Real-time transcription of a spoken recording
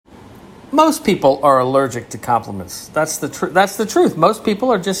Most people are allergic to compliments. That's the truth. Most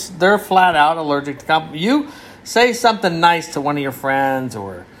people are they're flat out allergic to compliments. You say something nice to one of your friends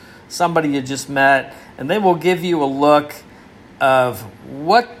or somebody you just met, and they will give you a look of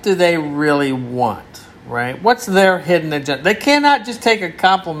what do they really want, right? What's their hidden agenda? They cannot just take a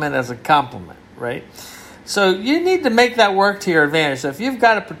compliment as a compliment, right? So you need to make that work to your advantage. So if you've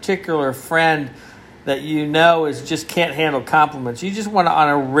got a particular friend that you know just can't handle compliments, you just want to on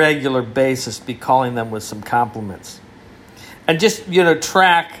a regular basis be calling them with some compliments, and just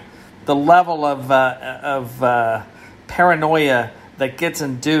track the level of paranoia that gets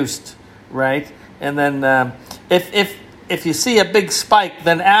induced, right? And then if you see a big spike,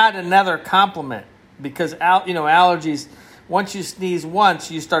 then add another compliment, because allergies. Once you sneeze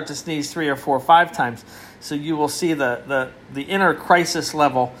once, you start to sneeze 3 or 4 or 5 times. So you will see the inner crisis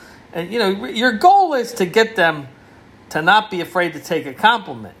level. And, your goal is to get them to not be afraid to take a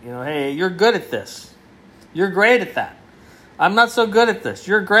compliment. Hey, you're good at this. You're great at that. I'm not so good at this.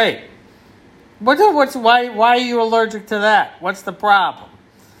 You're great. Why are you allergic to that? What's the problem?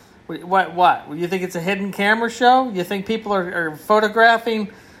 What? You think it's a hidden camera show? You think people are photographing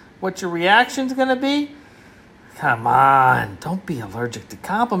what your reaction's going to be? Come on. Don't be allergic to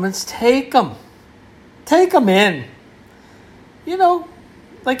compliments. Take them. Take them in.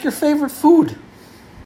 Like your favorite food.